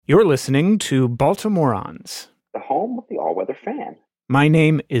You're listening to Baltimoreans, the home of the all-weather fan. My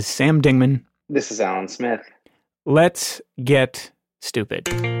name is Sam Dingman. This is Alan Smith. Let's get stupid.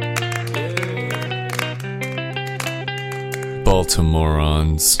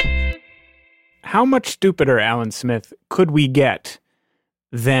 Baltimoreans. How much stupider, Alan Smith, could we get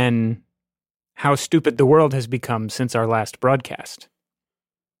than how stupid the world has become since our last broadcast?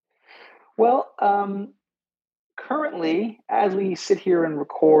 Well, currently, as we sit here and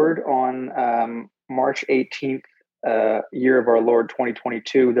record on March 18th, year of our Lord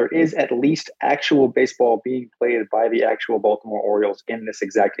 2022, there is at least actual baseball being played by the actual Baltimore Orioles in this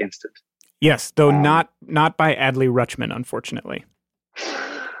exact instant. Yes, though not by Adley Rutschman, unfortunately.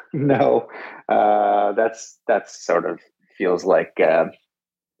 No, that's sort of feels like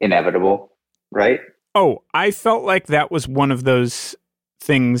inevitable, right? Oh, I felt like that was one of those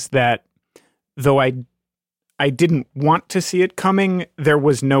things that, though I didn't want to see it coming, there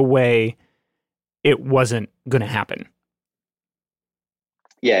was no way it wasn't going to happen.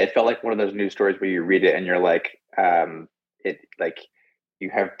 Yeah, it felt like one of those news stories where you read it and you're like, you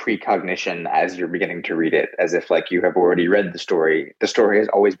have precognition as you're beginning to read it, as if like you have already read the story. The story has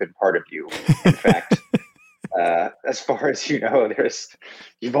always been part of you. In fact, as far as you know,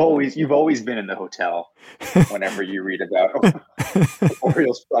 you've always been in the hotel whenever you read about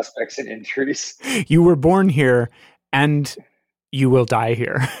Orioles prospects and injuries. You were born here and you will die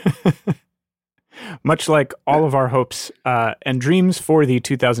here. Much like all of our hopes and dreams for the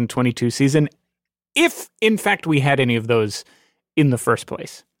 2022 season, if in fact we had any of those in the first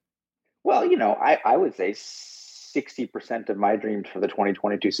place. Well, I would say 60% of my dreams for the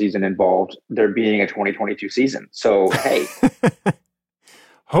 2022 season involved there being a 2022 season. So, hey.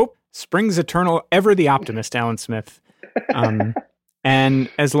 Hope springs eternal, ever the optimist, Alan Smith. And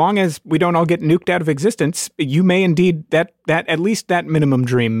as long as we don't all get nuked out of existence, you may indeed, that at least that minimum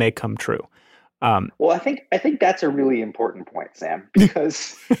dream may come true. Well, I think that's a really important point, Sam,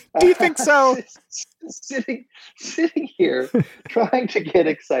 because do you think so? Sitting here trying to get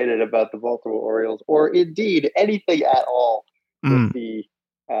excited about the Baltimore Orioles, or indeed anything at all, with the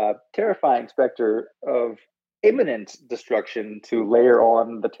terrifying specter of imminent destruction to layer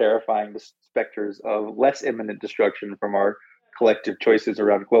on the terrifying specters of less imminent destruction from our collective choices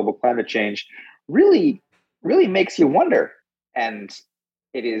around global climate change, really, really makes you wonder. And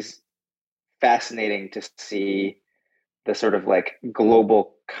it is fascinating to see the sort of like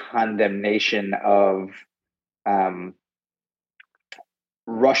global condemnation of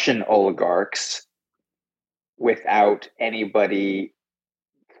Russian oligarchs without anybody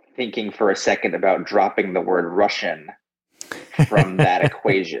thinking for a second about dropping the word Russian from that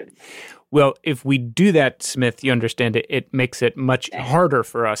equation. Well, if we do that, Smith, you understand it makes it much harder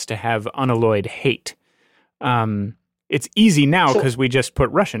for us to have unalloyed hate. It's easy now because we just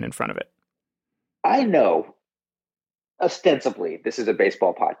put Russian in front of it. I know, ostensibly, this is a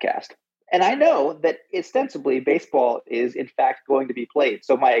baseball podcast. And I know that ostensibly baseball is, in fact, going to be played.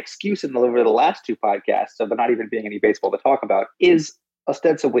 So my excuse over the last two podcasts of there not even being any baseball to talk about is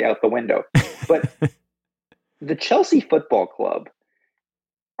ostensibly out the window. But the Chelsea Football Club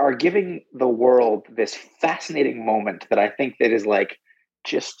are giving the world this fascinating moment that I think that is like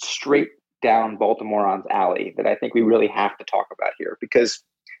just straight down Baltimoreans alley that I think we really have to talk about here, because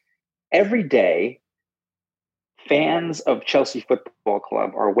every day fans of Chelsea Football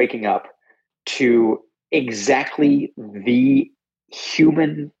Club are waking up to exactly the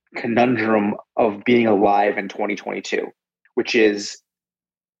human conundrum of being alive in 2022, which is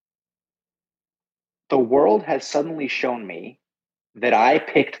the world has suddenly shown me that I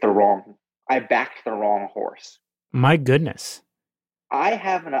backed the wrong horse. My goodness. I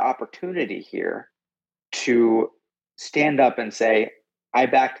have an opportunity here to stand up and say, I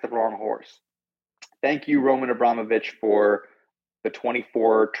backed the wrong horse. Thank you, Roman Abramovich, for the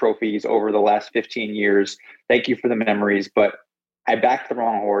 24 trophies over the last 15 years. Thank you for the memories, but I backed the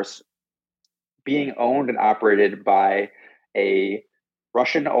wrong horse. Being owned and operated by a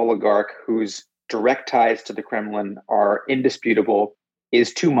Russian oligarch whose direct ties to the Kremlin are indisputable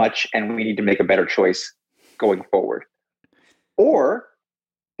is too much, and we need to make a better choice going forward. Or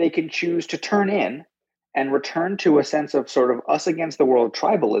they can choose to turn in and return to a sense of sort of us against the world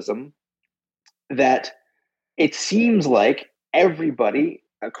tribalism that it seems like everybody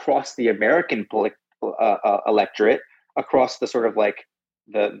across the American electorate, across the sort of like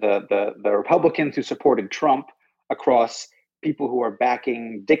the Republicans who supported Trump, across people who are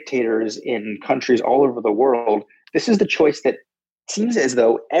backing dictators in countries all over the world, this is the choice that seems as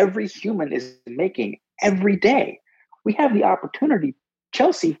though every human is making every day. We have the opportunity.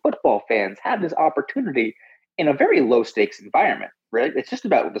 Chelsea football fans have this opportunity in a very low stakes environment. right? It's just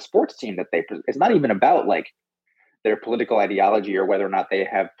about the sports team that it's not even about like their political ideology or whether or not they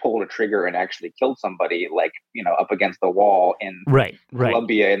have pulled a trigger and actually killed somebody, like, up against the wall in Right.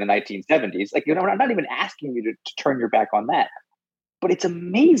 Colombia in the 1970s. Like, I'm not even asking you to turn your back on that. But it's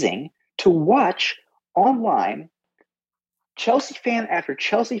amazing to watch online Chelsea fan after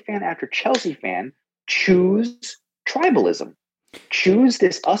Chelsea fan after Chelsea fan choose tribalism, choose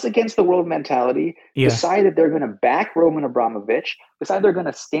this us against the world mentality, decide that they're going to back Roman Abramovich, decide they're going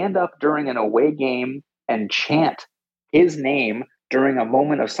to stand up during an away game and chant his name during a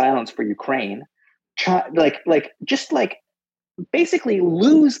moment of silence for Ukraine, basically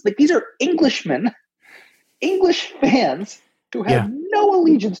lose. Like, these are Englishmen, English fans who have no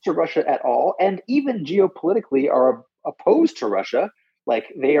allegiance to Russia at all, and even geopolitically are opposed to Russia. Like,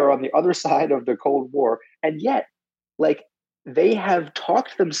 they are on the other side of the Cold War, and yet, like, they have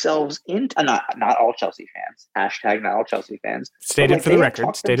talked themselves into not all Chelsea fans. Hashtag not all Chelsea fans. Stated for the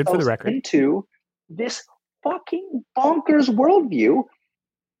record. Stated for the record. Into this fucking bonkers worldview,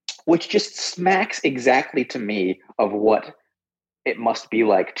 which just smacks exactly to me of what it must be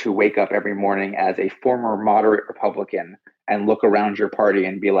like to wake up every morning as a former moderate Republican and look around your party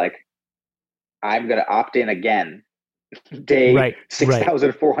and be like, I'm going to opt in again. Day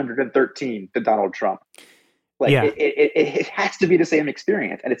 6,413 to Donald Trump. Like, it has to be the same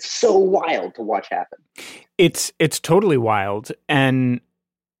experience. And it's so wild to watch happen. It's totally wild. And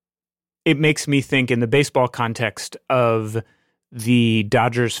it makes me think in the baseball context of the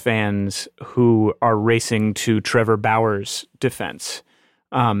Dodgers fans who are racing to Trevor Bauer's defense.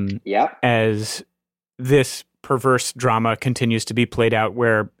 As this perverse drama continues to be played out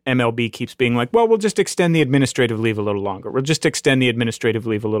where MLB keeps being like, well, we'll just extend the administrative leave a little longer. We'll just extend the administrative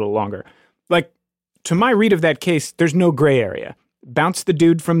leave a little longer. Like, to my read of that case, there's no gray area. Bounce the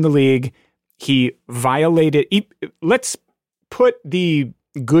dude from the league. He violated. Let's put the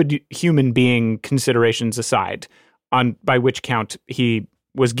good human being considerations aside, by which count he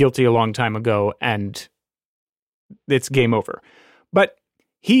was guilty a long time ago and it's game over. But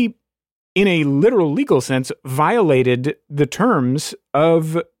he, in a literal legal sense, violated the terms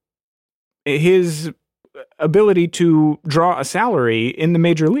of his ability to draw a salary in the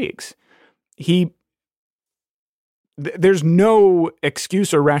major leagues. There's no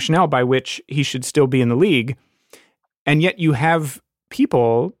excuse or rationale by which he should still be in the league. And yet you have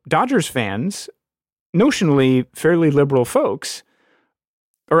people, Dodgers fans, notionally fairly liberal folks,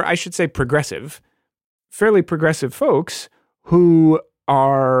 or I should say fairly progressive folks who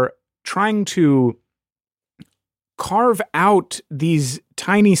are trying to carve out these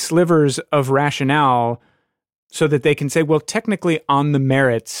tiny slivers of rationale so that they can say, well, technically on the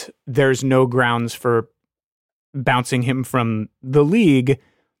merits, there's no grounds for bouncing him from the league,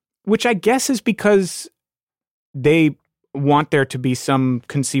 which I guess is because they want there to be some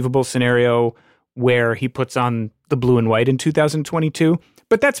conceivable scenario where he puts on the blue and white in 2022.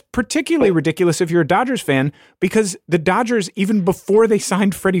 But that's particularly ridiculous if you're a Dodgers fan, because the Dodgers, even before they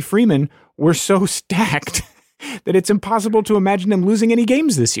signed Freddie Freeman, were so stacked that it's impossible to imagine them losing any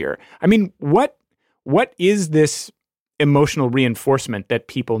games this year. I mean, what is this emotional reinforcement that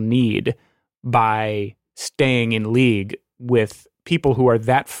people need by staying in league with people who are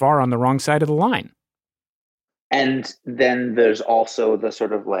that far on the wrong side of the line? And then there's also the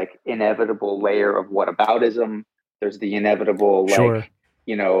sort of like inevitable layer of whataboutism. There's the inevitable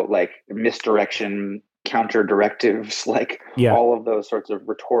like misdirection, counter directives, all of those sorts of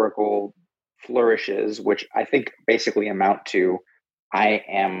rhetorical flourishes, which I think basically amount to, I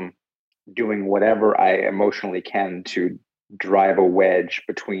am doing whatever I emotionally can to drive a wedge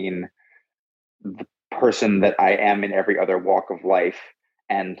between the person that I am in every other walk of life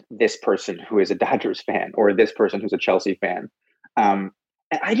and this person who is a Dodgers fan or this person who's a Chelsea fan. And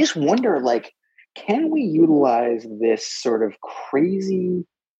I just wonder, can we utilize this sort of crazy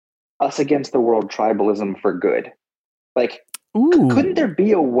us against the world tribalism for good? Couldn't there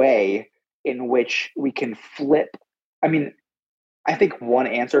be a way in which we can flip? I mean, I think one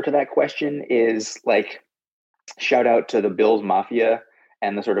answer to that question is shout out to the Bills Mafia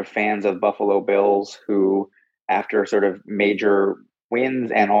and the sort of fans of Buffalo Bills who, after sort of major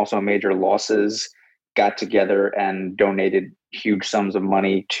wins and also major losses, got together and donated huge sums of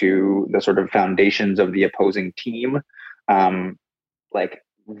money to the sort of foundations of the opposing team.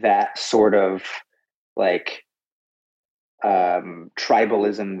 That sort of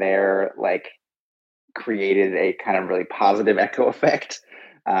tribalism there, created a kind of really positive echo effect.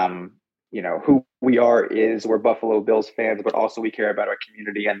 Who we are is we're Buffalo Bills fans, but also we care about our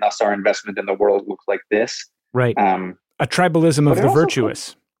community, and thus our investment in the world looks like this. Right. A tribalism of the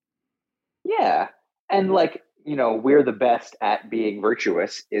virtuous. Yeah. And we're the best at being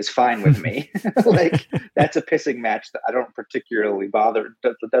virtuous is fine with me. Like, that's a pissing match that I don't particularly bother.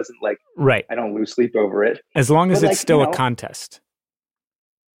 That doesn't right. I don't lose sleep over it. As long as it's still a contest.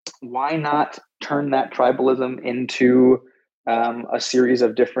 Why not turn that tribalism into a series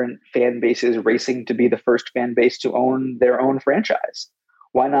of different fan bases racing to be the first fan base to own their own franchise?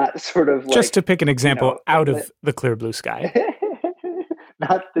 Why not sort of just to pick an example out of the clear blue sky?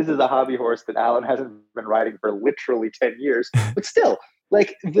 Not this is a hobby horse that Alan hasn't been riding for literally 10 years, but still,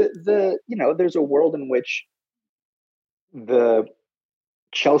 like there's a world in which the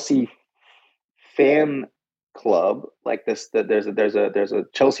Chelsea fan club, like this, there's a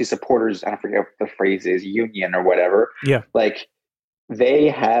Chelsea supporters, I don't forget what the phrase is, union or whatever. Yeah. Like, they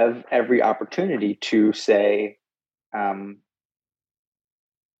have every opportunity to say,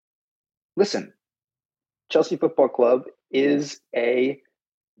 listen, Chelsea Football Club is a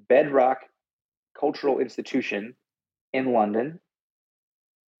bedrock cultural institution in London.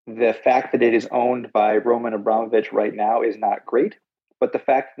 The fact that it is owned by Roman Abramovich right now is not great, but the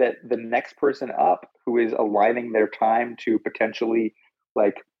fact that the next person up who is aligning their time to potentially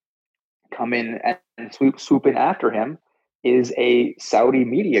come in and swoop in after him is a Saudi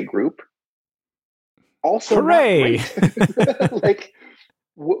media group. Also, hooray!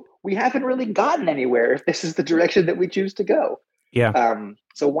 We haven't really gotten anywhere if this is the direction that we choose to go. Yeah.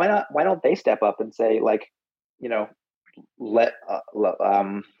 So why don't they step up and say,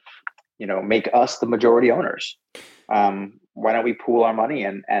 make us the majority owners? Why don't we pool our money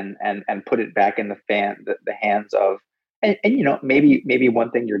and put it back in the hands of, and maybe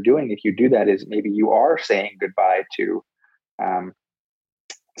one thing you're doing if you do that is maybe you are saying goodbye to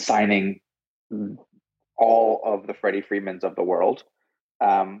signing all of the Freddie Freemans of the world.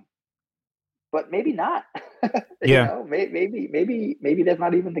 But maybe not. Yeah. Maybe that's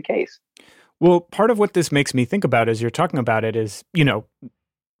not even the case. Well, part of what this makes me think about as you're talking about it is,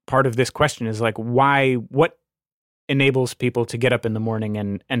 part of this question is what enables people to get up in the morning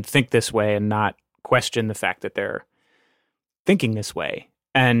and think this way and not question the fact that they're thinking this way.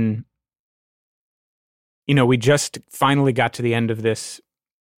 And, we just finally got to the end of this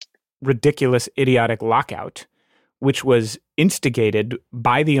ridiculous, idiotic lockout, which was instigated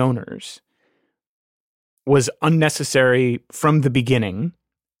by the owners, was unnecessary from the beginning,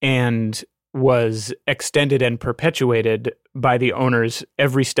 and was extended and perpetuated by the owners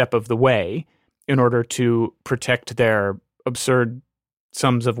every step of the way in order to protect their absurd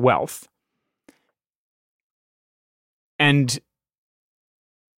sums of wealth. And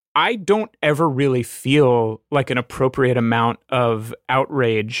I don't ever really feel like an appropriate amount of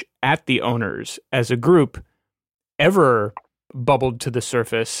outrage at the owners as a group ever bubbled to the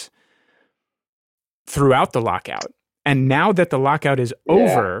surface throughout the lockout. And now that the lockout is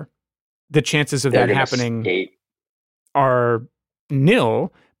over, the chances of that happening are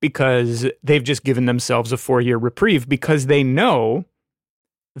nil, because they've just given themselves a 4-year reprieve, because they know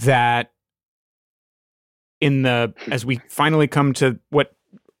that as we finally come to what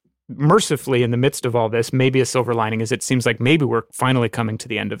mercifully in the midst of all this, maybe a silver lining is it seems like maybe we're finally coming to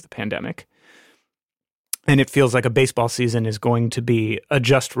the end of the pandemic. And it feels like a baseball season is going to be a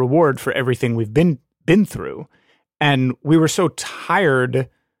just reward for everything we've been through. And we were so tired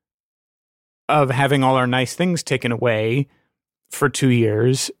of having all our nice things taken away for 2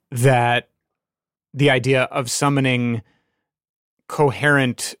 years that the idea of summoning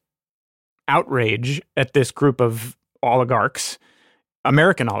coherent outrage at this group of oligarchs,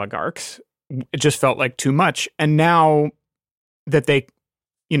 American oligarchs, it just felt like too much. And now that they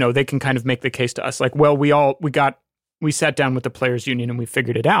can kind of make the case to us like, well, we sat down with the players union and we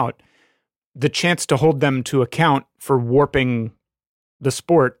figured it out. The chance to hold them to account for warping the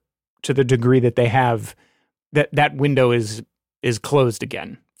sport to the degree that they have, that window is closed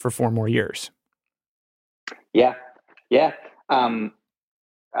again for 4 more years. Yeah.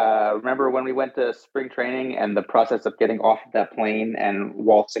 Remember when we went to spring training and the process of getting off of that plane and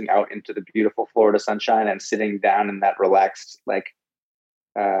waltzing out into the beautiful Florida sunshine and sitting down in that relaxed,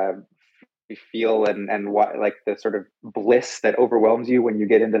 feel and what, like the sort of bliss that overwhelms you when you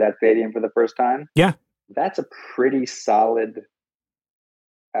get into that stadium for the first time. Yeah. That's a pretty solid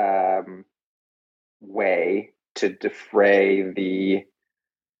way to defray the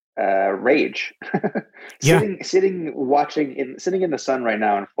rage. Sitting in the sun right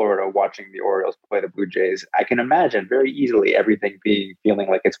now in Florida, watching the Orioles play the Blue Jays, I can imagine very easily everything feeling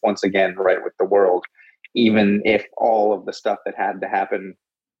like it's once again right with the world, even if all of the stuff that had to happen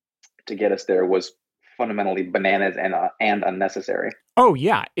to get us there was fundamentally bananas and unnecessary. Oh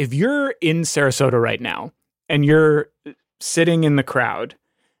yeah. If you're in Sarasota right now and you're sitting in the crowd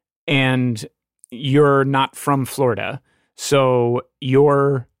and you're not from Florida. So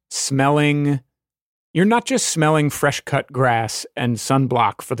you're not just smelling fresh cut grass and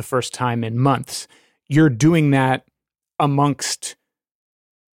sunblock for the first time in months. You're doing that amongst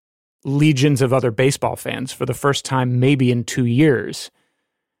legions of other baseball fans for the first time maybe in 2 years.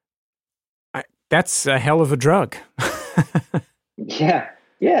 That's a hell of a drug. Yeah.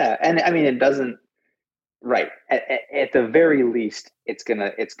 And I mean, it doesn't, right. At the very least, it's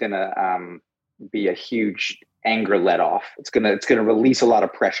gonna be a huge anger let off. It's gonna release a lot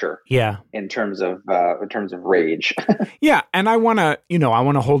of pressure. Yeah. In terms of rage. Yeah. And I want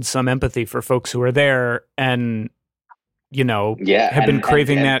to hold some empathy for folks who are there and, have been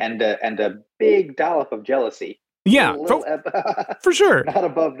craving that. And a big dollop of jealousy. Yeah, for sure. Not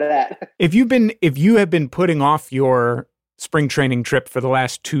above that. If you have been putting off your spring training trip for the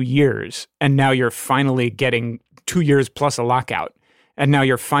last 2 years, and now you're finally getting 2 years plus a lockout, and now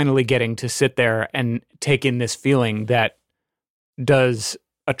you're finally getting to sit there and take in this feeling that does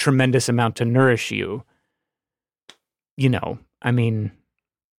a tremendous amount to nourish you. I mean,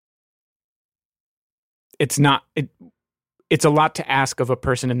 it's a lot to ask of a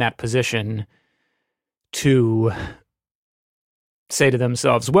person in that position to say to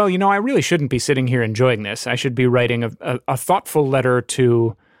themselves, well, I really shouldn't be sitting here enjoying this. I should be writing a thoughtful letter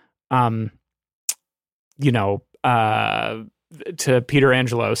to, to Peter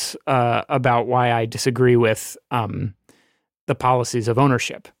Angelos about why I disagree with the policies of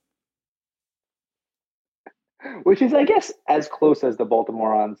ownership. Which is, I guess, as close as the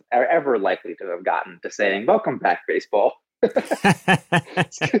Baltimoreans are ever likely to have gotten to saying, welcome back, baseball.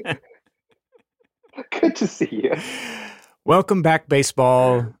 Good to see you. Welcome back,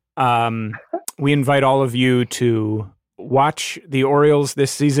 baseball. We invite all of you to watch the Orioles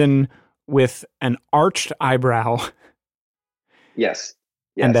this season with an arched eyebrow. Yes.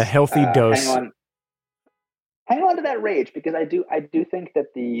 And a healthy dose. Hang on to that rage, because I do think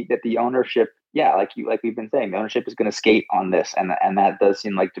that the ownership, yeah, like we've been saying, the ownership is going to skate on this, and that does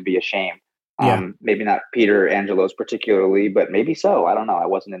seem like to be a shame. Maybe not Peter Angelos particularly, but maybe so. I don't know. I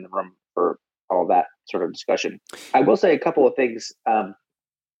wasn't in the room for all that sort of discussion. I will say a couple of things, and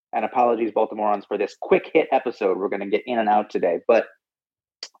apologies, Baltimoreans, for this quick hit episode. We're going to get in and out today, but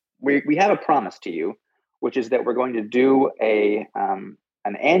we have a promise to you, which is that we're going to do an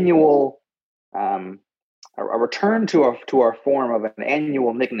annual, a return to our form of an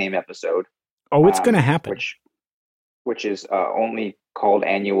annual nickname episode. Oh, it's going to happen. Which is only called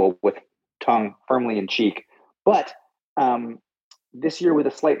annual with tongue firmly in cheek, but this year with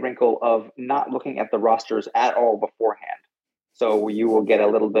a slight wrinkle of not looking at the rosters at all beforehand. So you will get a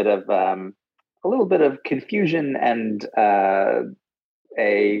little bit of confusion and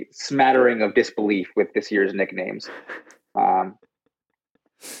a smattering of disbelief with this year's nicknames. And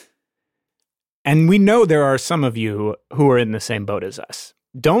we know there are some of you who are in the same boat as us.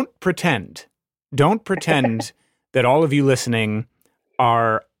 Don't pretend that all of you listening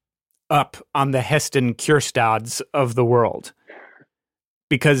are up on the Heston Kjerstads of the world.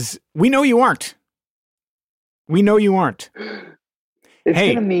 Because we know you aren't. It's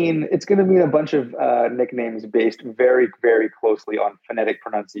gonna mean a bunch of nicknames based very, very closely on phonetic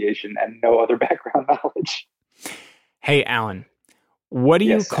pronunciation and no other background knowledge. Hey, Alan, what do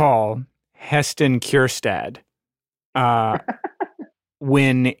you call Heston Kjerstad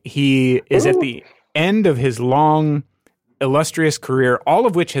when he is at the end of his long, illustrious career, all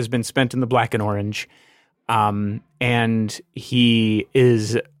of which has been spent in the black and orange, and he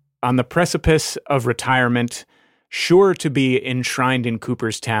is on the precipice of retirement, sure to be enshrined in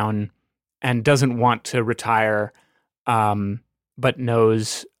Cooperstown, and doesn't want to retire, but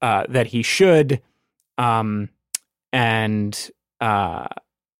knows that he should. What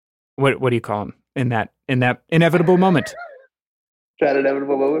do you call him in that inevitable moment? That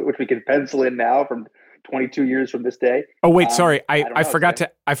inevitable moment, which we can pencil in now from 22 years from this day. Oh wait, sorry, I forgot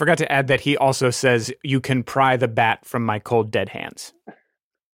to add that he also says you can pry the bat from my cold dead hands.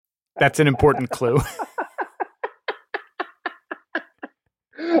 That's an important clue.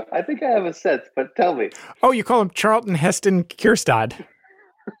 I think I have a sense, but tell me. Oh, you call him Charlton Heston Kjerstad.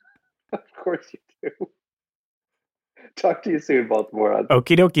 Of course you do. Talk to you soon, Baltimore.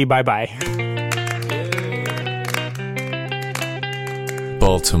 Okie dokie, bye-bye.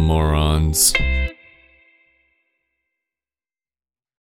 Baltimoreans.